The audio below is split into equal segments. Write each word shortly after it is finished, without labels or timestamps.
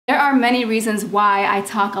are many reasons why I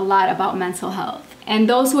talk a lot about mental health. And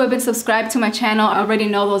those who have been subscribed to my channel already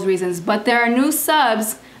know those reasons, but there are new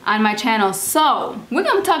subs on my channel, so we're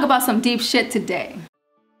gonna talk about some deep shit today.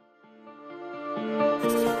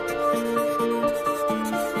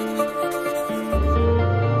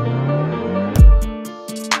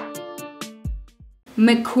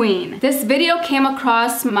 MCQUEEN. This video came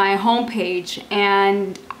across my homepage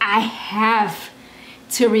and I have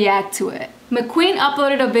to react to it. MCQUEEN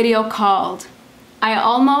uploaded a video called "I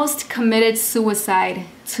almost committed suicide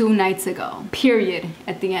 2 nights ago," period,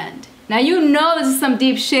 at the end. Now you know this is some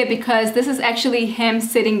deep shit because this is actually him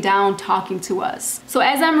sitting down talking to us. So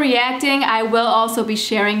as I'm reacting, I will also be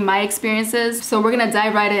sharing my experiences. So we're gonna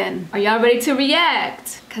dive right in. Are y'all ready to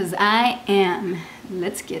react? Cause I am.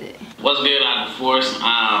 Let's get it. What's good out of force?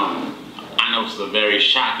 I know it's a very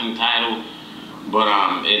shocking title, but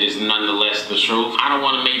it is nonetheless the truth. I don't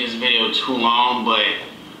want to make this video too long, but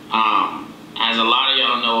as a lot of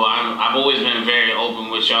y'all know, I've always been very open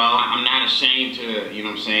with y'all. I'm not ashamed to, you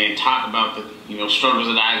know what I'm saying, talk about the, struggles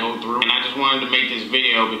that I go through. And I just wanted to make this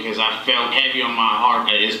video because I felt heavy on my heart.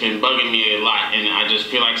 It's been bugging me a lot, and I just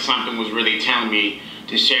feel like something was really telling me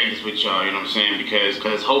to share this with y'all, you know what I'm saying?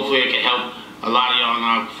 Because hopefully it can help a lot of y'all in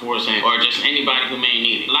our force, or just anybody who may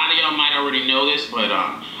need it. A lot of y'all might already know this, but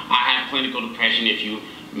I have clinical depression, if you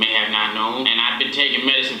may have not known. And I've been taking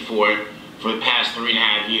medicine for it for the past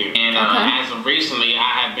 3.5 years. And as of recently,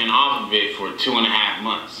 I have been off of it for 2.5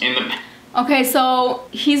 months. Okay, so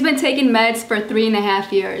he's been taking meds for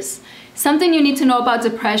 3.5 years. Something you need to know about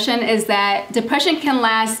depression is that depression can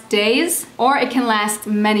last days or it can last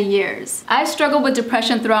many years. I've struggled with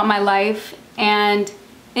depression throughout my life, and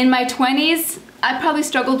in my 20s, I probably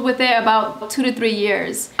struggled with it about 2 to 3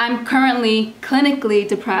 years. I'm currently clinically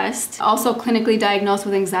depressed, also clinically diagnosed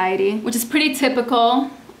with anxiety, which is pretty typical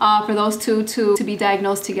for those two to be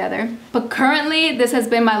diagnosed together. But currently, this has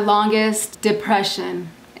been my longest depression.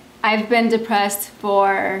 I've been depressed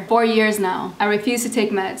for 4 years now. I refuse to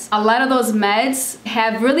take meds. A lot of those meds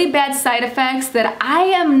have really bad side effects that I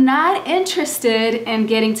am not interested in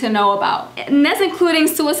getting to know about. And that's including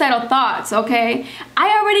suicidal thoughts, okay?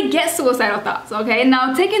 I already get suicidal thoughts, okay?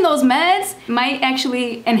 Now taking those meds might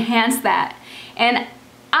actually enhance that. And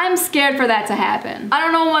I'm scared for that to happen. I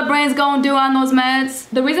don't know what my brain's gonna do on those meds.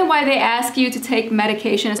 The reason why they ask you to take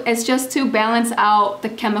medication is just to balance out the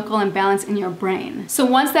chemical imbalance in your brain. So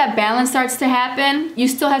once that balance starts to happen, you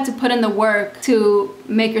still have to put in the work to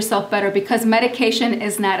make yourself better, because medication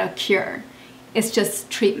is not a cure. It's just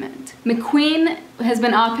treatment. MCQUEEN has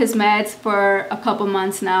been off his meds for a couple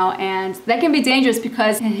months now, and that can be dangerous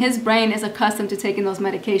because his brain is accustomed to taking those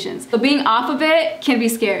medications. So being off of it can be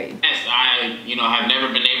scary. Yes, I have never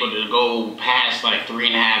been able to go past like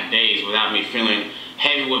 3.5 days without me feeling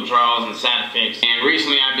heavy withdrawals and side effects. And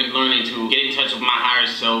recently I've been learning to get in touch with my higher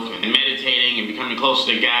self and meditating and becoming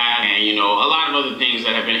closer to God, and a lot of other things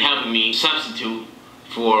that have been helping me substitute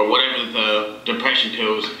for whatever the depression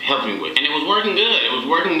pill was helping with. And it was working good. It was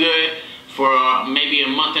working good for maybe a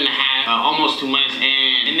month and a half, almost 2 months.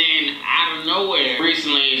 And then out of nowhere,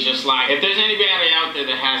 recently it's just like, if there's anybody out there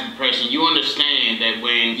that has depression, you understand that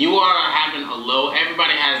when you are having a low,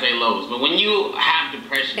 everybody has their lows, but when you have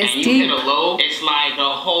depression and you hit a low, it's like the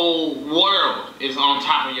whole world is on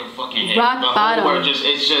top of your fucking head. Rock bottom. Whole world you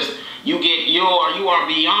are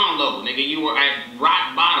beyond low, nigga. You are at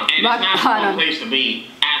rock bottom. And it's not a fun place to be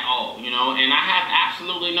at all, and I have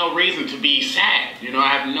absolutely no reason to be sad. I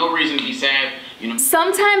have no reason to be sad,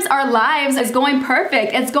 Sometimes our lives is going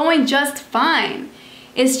perfect. It's going just fine.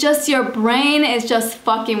 It's just your brain is just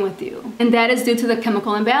fucking with you. And that is due to the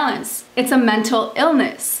chemical imbalance. It's a mental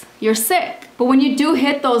illness. You're sick. But when you do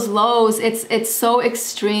hit those lows, it's so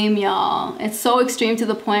extreme, y'all. It's so extreme to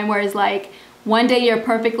the point where it's like, one day you're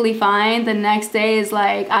perfectly fine, the next day is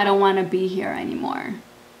like, I don't want to be here anymore.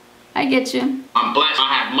 I get you. I'm blessed.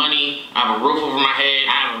 I have money. I have a roof over my head.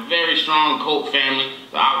 I have a very strong cult family,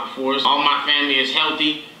 the Outer Force. All my family is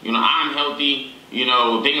healthy. I'm healthy.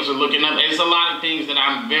 Things are looking up. It's a lot of things that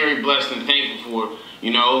I'm very blessed and thankful for,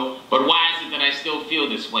 But why is it that I still feel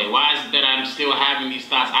this way? Why is it that I'm still having these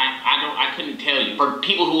thoughts? I couldn't tell you. For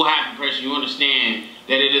people who have depression, you understand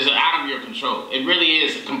that it is out of your control. It really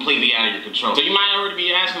is completely out of your control. So you might already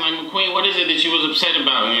be asking, like, MCQUEEN, what is it that you was upset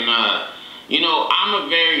about? And, I'm a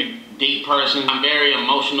very deep person. I'm very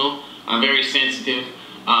emotional. I'm very sensitive.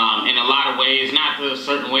 In a lot of ways, not the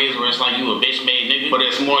certain ways where it's like you a bitch made nigga, but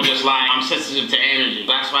it's more just like I'm sensitive to energy.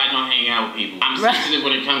 That's why I don't hang out with people. I'm sensitive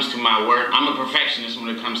when it comes to my work. I'm a perfectionist when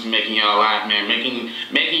it comes to making y'all laugh, man.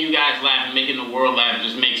 Making you guys laugh and making the world laugh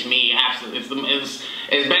just makes me absolutely.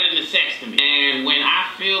 It's better than sex to me. And when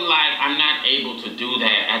I feel like I'm not able to do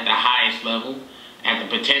that at the highest level, at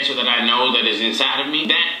the potential that I know that is inside of me,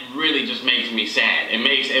 that really just makes me sad.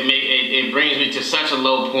 It brings me to such a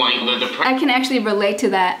low point. I can actually relate to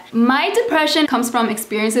that. My depression comes from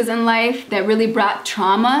experiences in life that really brought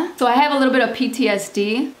trauma. So I have a little bit of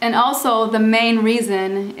PTSD. And also the main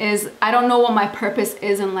reason is I don't know what my purpose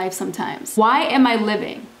is in life sometimes. Why am I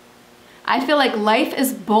living? I feel like life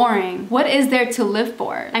is boring. What is there to live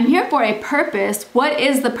for? I'm here for a purpose. What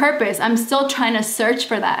is the purpose? I'm still trying to search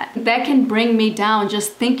for that. That can bring me down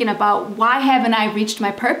just thinking about why haven't I reached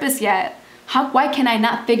my purpose yet? Why can I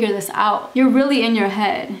not figure this out? You're really in your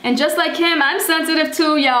head. And just like him, I'm sensitive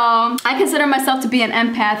too, y'all. I consider myself to be an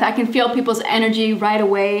empath. I can feel people's energy right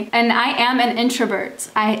away. And I am an introvert.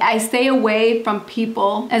 I stay away from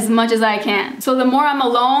people as much as I can. So the more I'm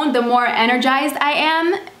alone, the more energized I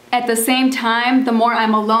am. At the same time, the more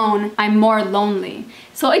I'm alone, I'm more lonely.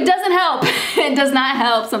 So it doesn't help. It does not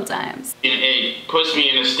help sometimes. It puts me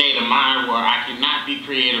in a state of mind where I cannot be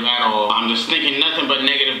creative at all. I'm just thinking nothing but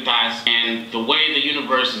negative thoughts. And the way the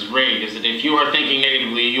universe is rigged is that if you are thinking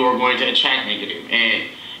negatively, you are going to attract negative. And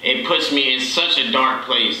it puts me in such a dark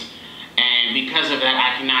place. And because of that,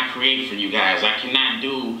 I cannot create for you guys. I cannot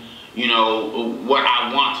do, you know, what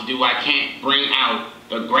I want to do. I can't bring out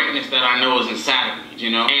the greatness that I know is inside of me, you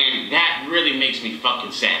know? And that really makes me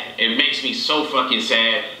fucking sad. It makes me so fucking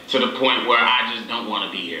sad to the point where I just don't want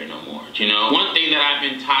to be here no more, you know? One thing that I've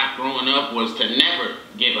been taught growing up was to never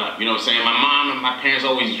give up, you know what I'm saying? My mom and my parents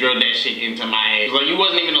always drilled that shit into my head. Like, you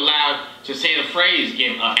wasn't even allowed to say the phrase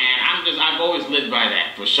give up. And I've always lived by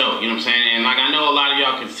that, for sure, you know what I'm saying? And like, I know a lot of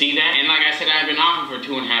y'all can see that. And like I said, I've been off for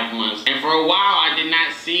 2.5 months. And for a while, I did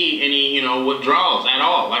not see any, you know, withdrawals at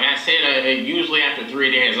all. Like I said, usually after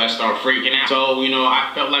 3 days, I start freaking out. So, you know,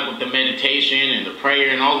 I felt like with the meditation and the prayer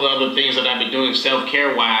and all the other things that I've been doing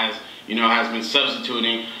self-care-wise, you know, has been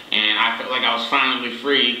substituting. And I felt like I was finally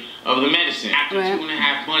free of the medicine. After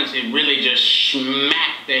 2.5 months, it really just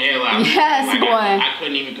smacked the hell out of me. Yes, like boy. I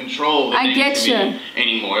couldn't even control the you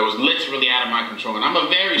anymore. It was literally out of my control. And I'm a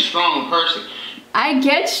very strong person. I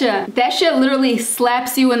get you. That shit literally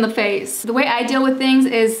slaps you in the face. The way I deal with things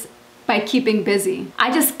is by keeping busy.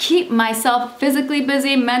 I just keep myself physically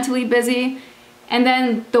busy, mentally busy. And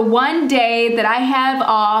then the one day that I have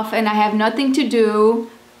off and I have nothing to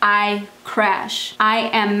do, I crash. I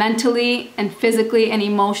am mentally and physically and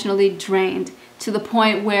emotionally drained to the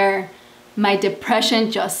point where my depression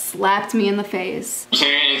just slapped me in the face.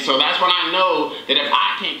 And so that's when I know that if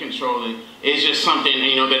I can't control it, it's just something,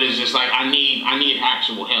 you know, that is just like, I need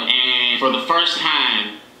actual help. And for the first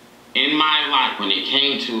time in my life, when it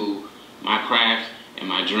came to my craft and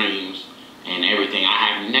my dreams and everything, I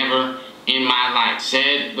have never in my life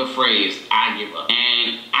said the phrase, I give up.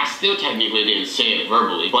 And I still technically didn't say it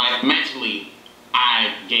verbally, but mentally,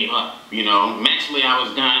 I gave up, you know? Mentally, I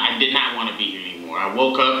was done. I did not want to be here anymore. I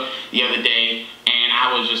woke up the other day, and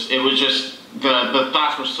the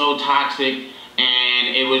thoughts were so toxic,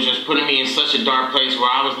 and it was just putting me in such a dark place where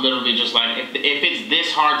I was literally just like, if it's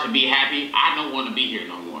this hard to be happy, I don't want to be here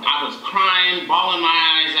no more. I was crying, bawling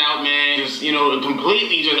my eyes out, man. Just, you know,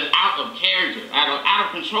 completely just out of character, out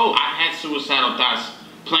of control. I've had suicidal thoughts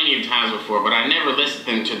plenty of times before, but I never listened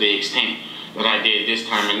to them to the extent that I did this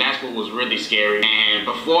time, and that's what was really scary. And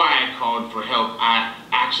before I had called for help, I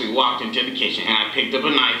actually walked into the kitchen and I picked up a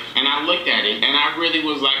knife and I looked at it and I really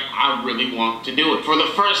was like, I really want to do it. For the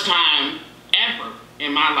first time ever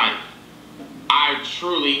in my life, I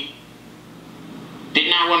truly did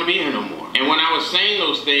not want to be here no more. And when I was saying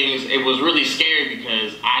those things, it was really scary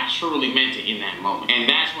because I truly meant it in that moment. And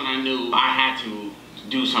that's when I knew I had to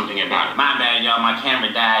do something about it. My bad, y'all. My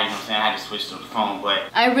camera died, you know what I'm saying? I had to switch to the phone, but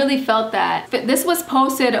I really felt that. But this was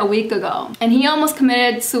posted a week ago, and he almost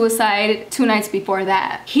committed suicide 2 nights before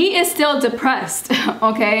that. He is still depressed,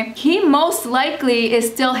 okay? He most likely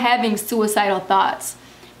is still having suicidal thoughts.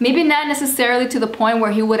 Maybe not necessarily to the point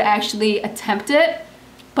where he would actually attempt it,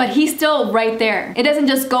 but he's still right there. It doesn't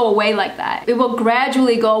just go away like that. It will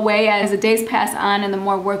gradually go away as the days pass on and the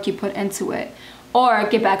more work you put into it. Or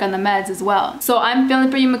get back on the meds as well. So I'm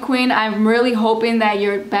feeling for you, McQueen. I'm really hoping that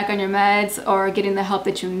you're back on your meds or getting the help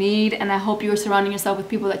that you need, and I hope you're surrounding yourself with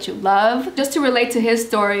people that you love. Just to relate to his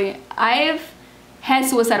story, I've had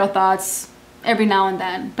suicidal thoughts every now and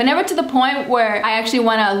then, but never to the point where I actually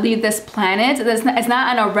want to leave this planet. It's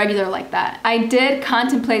not on a regular like that. I did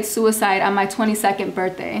contemplate suicide on my 22nd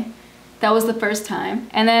birthday. That was the first time.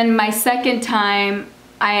 And then my second time,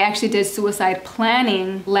 I actually did suicide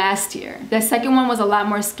planning last year. The second one was a lot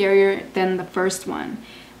more scarier than the first one,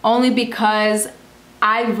 only because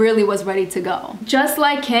I really was ready to go. Just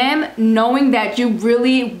like him, knowing that you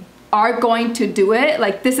really are going to do it,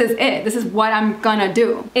 like this is it, this is what I'm gonna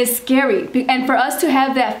do, is scary. And for us to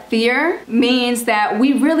have that fear means that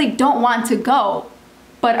we really don't want to go,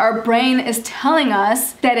 but our brain is telling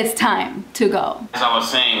us that it's time to go. As I was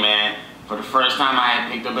saying, man, for the first time I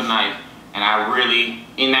had picked up a knife, and I really,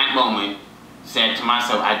 in that moment, said to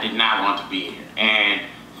myself, I did not want to be here. And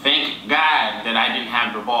thank God that I didn't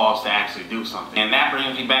have the balls to actually do something. And that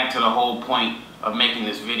brings me back to the whole point of making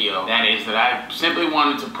this video. That is that I simply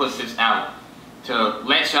wanted to put this out to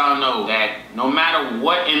let y'all know that no matter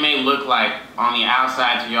what it may look like on the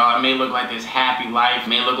outside to y'all, it may look like this happy life, it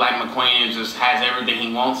may look like McQueen just has everything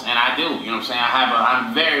he wants, and I do, you know what I'm saying?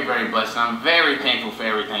 I'm very, very blessed, and I'm very thankful for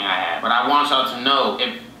everything I have. But I want y'all to know,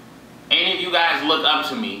 if any of you guys look up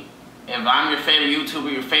to me, if I'm your favorite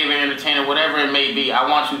YouTuber, your favorite entertainer, whatever it may be, I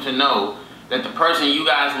want you to know that the person you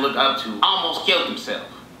guys look up to almost killed himself.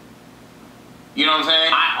 You know what I'm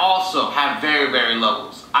saying? I also have very, very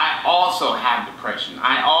lows. I also have depression.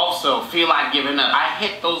 I also feel like giving up. I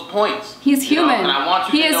hit those points. He's human. And I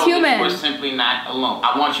want you to know human. that you are simply not alone.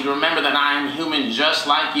 I want you to remember that I am human just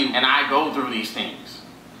like you, and I go through these things.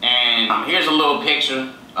 And here's a little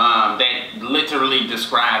picture that literally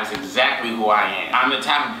describes exactly who I am. I'm the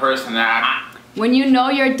type of person that when you know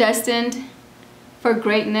you're destined for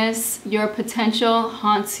greatness, your potential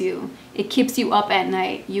haunts you. It keeps you up at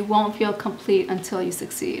night. You won't feel complete until you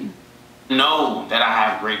succeed. Know that I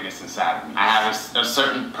have greatness inside of me. I have a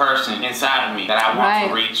certain person inside of me that I want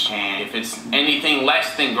to reach, and if it's anything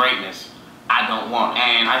less than greatness, I don't want.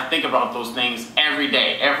 And I think about those things every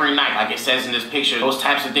day, every night. Like it says in this picture, those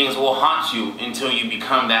types of things will haunt you until you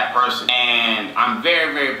become that person. And I'm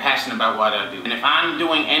very, very passionate about what I do. And if I'm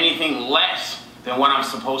doing anything less than what I'm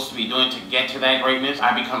supposed to be doing to get to that greatness,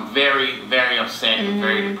 I become very, very upset and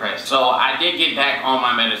very depressed. So I did get back on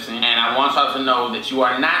my medicine, and I want y'all to know that you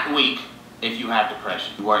are not weak if you have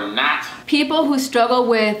depression. You are not. People who struggle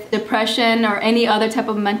with depression or any other type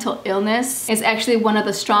of mental illness is actually one of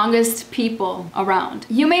the strongest people around.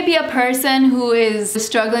 You may be a person who is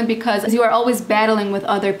struggling because you are always battling with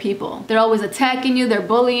other people. They're always attacking you, they're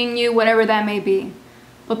bullying you, whatever that may be.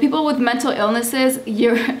 But people with mental illnesses,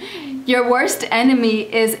 your worst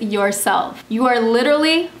enemy is yourself. You are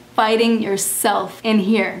literally fighting yourself in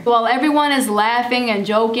here. While everyone is laughing and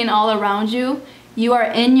joking all around you, you are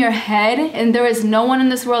in your head, and there is no one in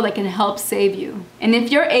this world that can help save you. And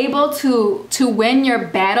if you're able to win your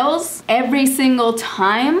battles every single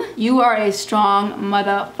time, you are a strong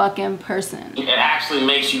motherfucking person. It actually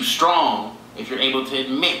makes you strong if you're able to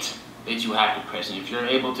admit that you have depression, if you're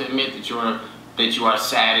able to admit that you are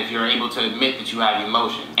sad, if you're able to admit that you have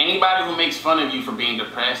emotions. Anybody who makes fun of you for being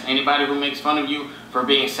depressed, anybody who makes fun of you for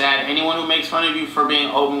being sad, anyone who makes fun of you for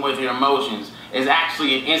being open with your emotions is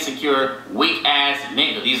actually an insecure, weak-ass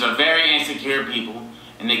nigga. These are very insecure people,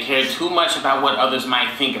 and they care too much about what others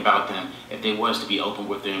might think about them if they was to be open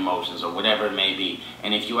with their emotions or whatever it may be.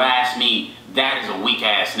 And if you ask me, that is a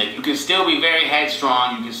weak-ass nigga. You can still be very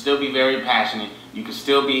headstrong, you can still be very passionate, you can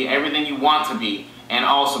still be everything you want to be, and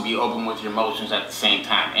also be open with your emotions at the same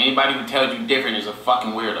time. Anybody who tells you different is a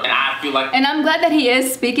fucking weirdo. And I feel like... And I'm glad that he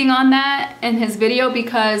is speaking on that in his video,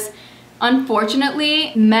 because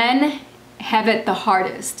unfortunately, men have it the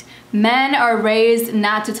hardest. Men are raised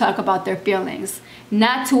not to talk about their feelings,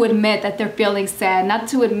 not to admit that they're feeling sad, not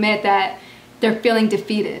to admit that they're feeling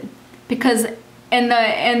defeated. Because in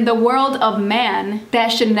the world of man, that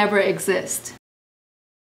should never exist.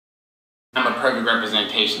 I'm a perfect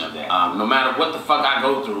representation of that. No matter what the fuck I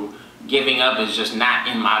go through, giving up is just not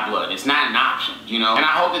in my blood. It's not an option, you know? And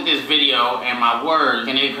I hope that this video and my words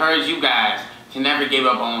can encourage you guys to never give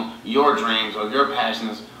up on your dreams or your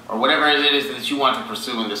passions or whatever it is that you want to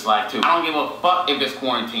pursue in this life too. I don't give a fuck if it's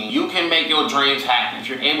quarantine. You can make your dreams happen. If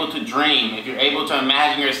you're able to dream, if you're able to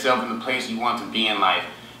imagine yourself in the place you want to be in life,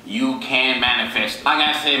 you can manifest. Like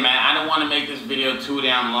I said, man, I don't want to make this video too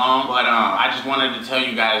damn long, but I just wanted to tell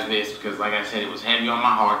you guys this because, like I said, it was heavy on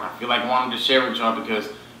my heart. I feel like I wanted to share with y'all because,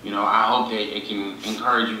 you know, I hope that it can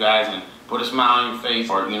encourage you guys and put a smile on your face,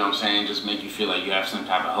 or, you know what I'm saying, just make you feel like you have some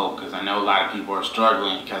type of hope, because I know a lot of people are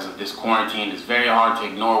struggling because of this quarantine. It's very hard to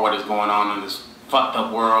ignore what is going on in this fucked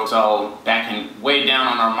up world, so that can weigh down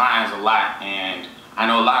on our minds a lot. And I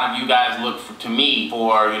know a lot of you guys look to me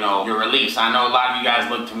for, you know, your release. I know a lot of you guys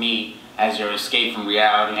look to me as your escape from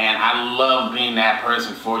reality, and I love being that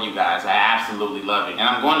person for you guys. I absolutely love it. And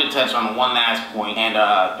I'm going to touch on one last point, and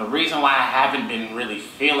the reason why I haven't been really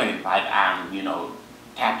feeling like I'm, you know,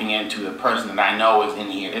 tapping into the person that I know is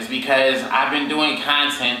in here is because I've been doing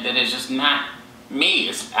content that is just not me.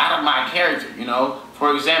 It's out of my character, you know.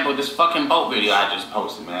 For example, this fucking boat video I just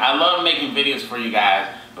posted, man. I love making videos for you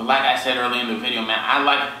guys, but like I said earlier in the video, man, I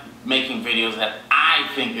like making videos that I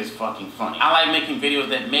think is fucking funny. I like making videos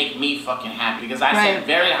that make me fucking happy because I set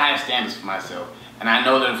very high standards for myself. And I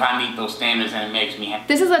know that if I meet those standards, then it makes me happy.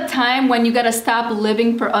 This is a time when you gotta stop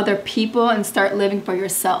living for other people and start living for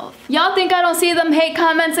yourself. Y'all think I don't see them hate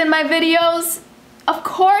comments in my videos? Of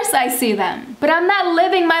course I see them. But I'm not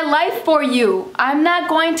living my life for you. I'm not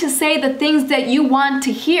going to say the things that you want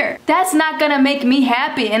to hear. That's not gonna make me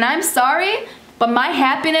happy, and I'm sorry, but my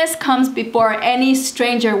happiness comes before any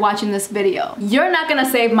stranger watching this video. You're not gonna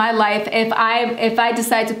save my life if I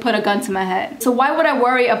decide to put a gun to my head. So why would I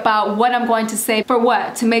worry about what I'm going to say? For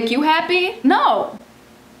what? To make you happy? No.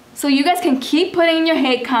 So you guys can keep putting your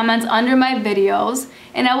hate comments under my videos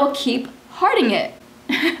and I will keep hearting it.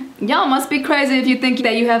 Y'all must be crazy if you think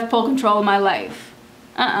that you have full control of my life.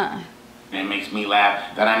 It makes me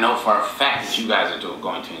laugh that I know for a fact that you guys are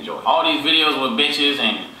going to enjoy. All these videos with bitches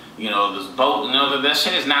and, you know, this boat, you know, that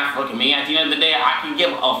shit is not fucking me. At the end of the day, I can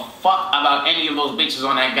give a fuck about any of those bitches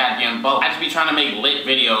on that goddamn boat. I just be trying to make lit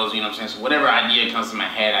videos, you know what I'm saying? So whatever idea comes to my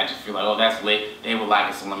head, I just feel like, oh, that's lit. They would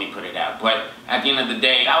like it, so let me put it out. But at the end of the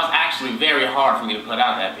day, that was actually very hard for me to put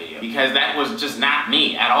out that video because that was just not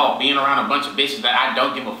me at all. Being around a bunch of bitches that I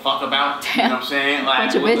don't give a fuck about, you know what I'm saying?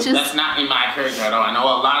 Like, bunch of bitches? That's not in my character at all. I know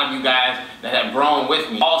a lot of you guys that have grown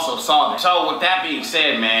with me also saw that. So with that being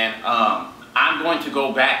said, man, I'm going to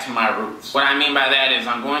go back to my roots. What I mean by that is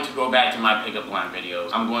I'm going to go back to my pickup line videos.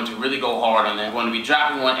 I'm going to really go hard on them. I'm going to be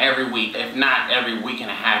dropping one every week, if not every week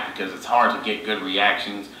and a half, because it's hard to get good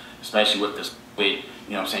reactions, especially with this with,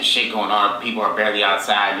 you know what I'm saying, shit going on. People are barely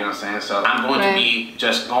outside, you know what I'm saying? So I'm going to be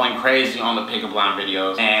just going crazy on the pickup line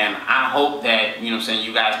videos. And I hope that, you know what I'm saying,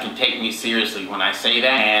 you guys can take me seriously when I say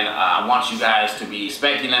that. And I want you guys to be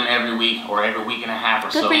expecting them every week or every week and a half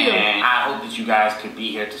or so. And I hope that you guys could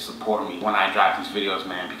be here to support me when I drop these videos,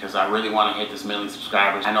 man, because I really want to hit this 1 million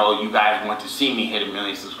subscribers. I know you guys want to see me hit 1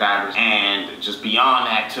 million subscribers. And just beyond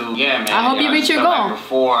that too, yeah, man. I hope you reach your goal. Like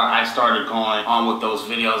before I started going on with those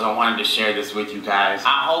videos, I wanted to share this with you guys.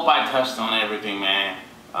 I hope I touched on everything, man.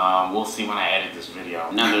 We'll see when I edit this video.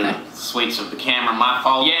 Another switch of the camera, my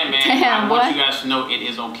fault. Yeah, man. Damn, I want you guys to know it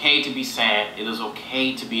is okay to be sad. It is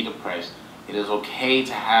okay to be depressed. It is okay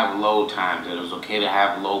to have low times. It is okay to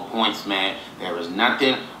have low points, man. There is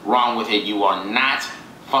nothing wrong with it. You are not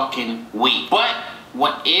fucking weak. But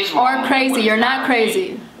what is wrong or crazy, you're not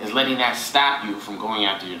crazy, is letting that stop you from going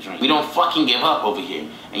after your dream. We don't fucking give up over here.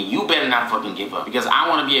 And you better not fucking give up. Because I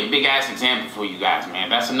want to be a big ass example for you guys, man.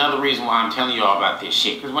 That's another reason why I'm telling you all about this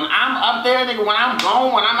shit. Because when I'm up there, nigga, when I'm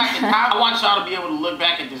gone, when I'm at the top, I want y'all to be able to look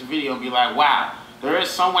back at this video and be like, wow, there is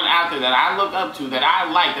someone out there that I look up to, that I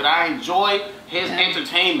like, that I enjoy his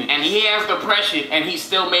entertainment. And he has depression and he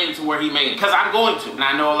still made it to where he made it. Because I'm going to. And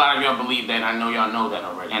I know a lot of y'all believe that. I know y'all know that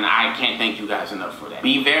already. And I can't thank you guys enough for that.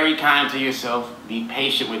 Be very kind to yourself. Be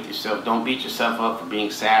patient with yourself. Don't beat yourself up for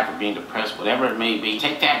being sad, for being depressed, whatever it may be.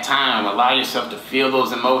 Take that time. Allow yourself to feel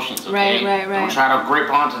those emotions, okay? Right. Don't try to grip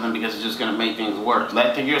onto them because it's just going to make things worse.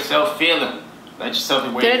 Let yourself feel them. Let yourself be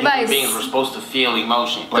where human beings are supposed to feel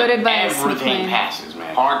emotion. But everything passes,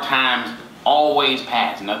 man. Hard times always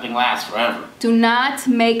pass. Nothing lasts forever. Do not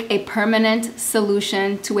make a permanent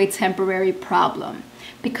solution to a temporary problem.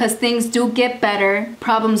 Because things do get better,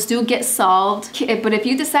 problems do get solved. But if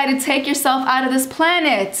you decide to take yourself out of this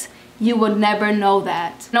planet, you will never know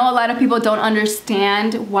that. I know a lot of people don't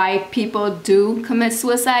understand why people do commit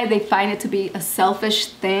suicide. They find it to be a selfish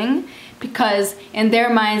thing because in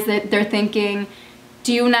their minds they're thinking,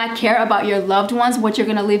 do you not care about your loved ones, what you're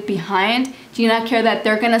gonna leave behind? Do you not care that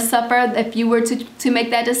they're gonna suffer if you were to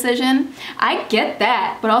make that decision? I get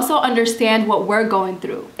that, but also understand what we're going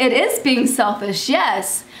through. It is being selfish,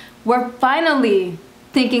 yes. We're finally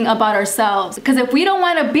thinking about ourselves. Because if we don't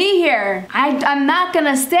wanna be here, I'm not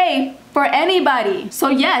gonna stay for anybody. So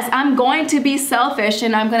yes, I'm going to be selfish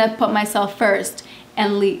and I'm gonna put myself first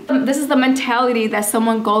and leave. This is the mentality that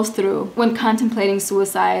someone goes through when contemplating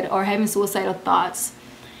suicide or having suicidal thoughts.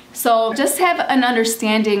 So just have an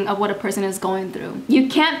understanding of what a person is going through. You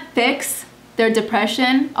can't fix their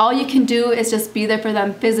depression. All you can do is just be there for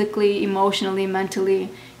them physically, emotionally, mentally.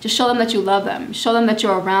 Just show them that you love them. Show them that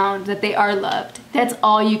you're around, that they are loved. That's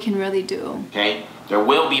all you can really do. Okay? There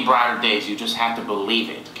will be brighter days. You just have to believe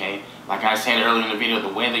it, okay? Like I said earlier in the video,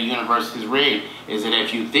 the way the universe is rigged is that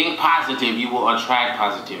if you think positive, you will attract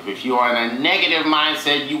positive. If you are in a negative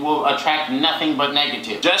mindset, you will attract nothing but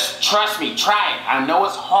negative. Just trust me, try it. I know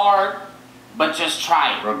it's hard, but just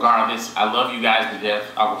try it. Regardless, I love you guys to death,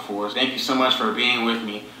 Aqua Force. Thank you so much for being with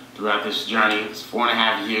me throughout this journey. It's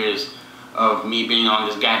 4.5 years of me being on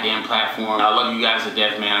this goddamn platform. I love you guys to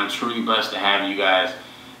death, man. I'm truly blessed to have you guys.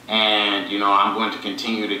 And, you know, I'm going to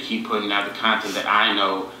continue to keep putting out the content that I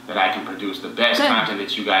know that I can produce, the best content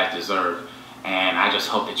that you guys deserve. And I just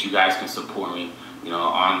hope that you guys can support me, you know,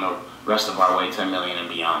 on the rest of our way to 1 million and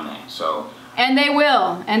beyond that. So. And they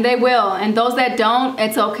will, and they will. And those that don't,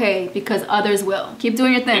 it's okay, because others will. Keep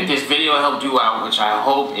doing your thing. If this video helped you out, which I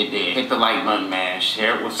hope it did, hit the like button, man.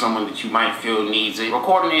 Share it with someone that you might feel needs it.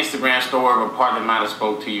 Record an Instagram story of a part that might have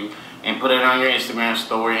spoke to you, and put it on your Instagram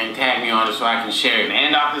story and tag me on it so I can share it. And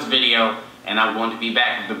end off this video, and I'm going to be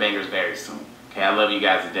back with the bangers very soon. Okay, I love you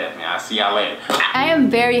guys to death, man. I'll see y'all later. I am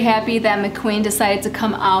very happy that McQueen decided to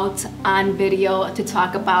come out on video to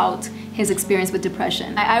talk about his experience with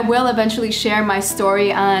depression. I will eventually share my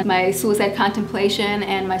story on my suicide contemplation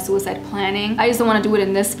and my suicide planning. I just don't want to do it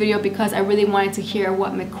in this video because I really wanted to hear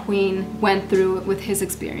what McQueen went through with his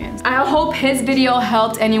experience. I hope his video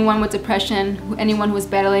helped anyone with depression, anyone who is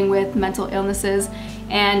battling with mental illnesses,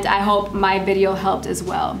 and I hope my video helped as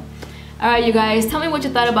well. Alright you guys, tell me what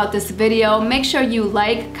you thought about this video. Make sure you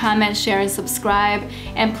like, comment, share, and subscribe.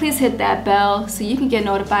 And please hit that bell so you can get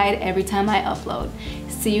notified every time I upload.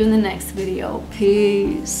 See you in the next video.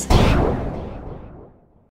 Peace.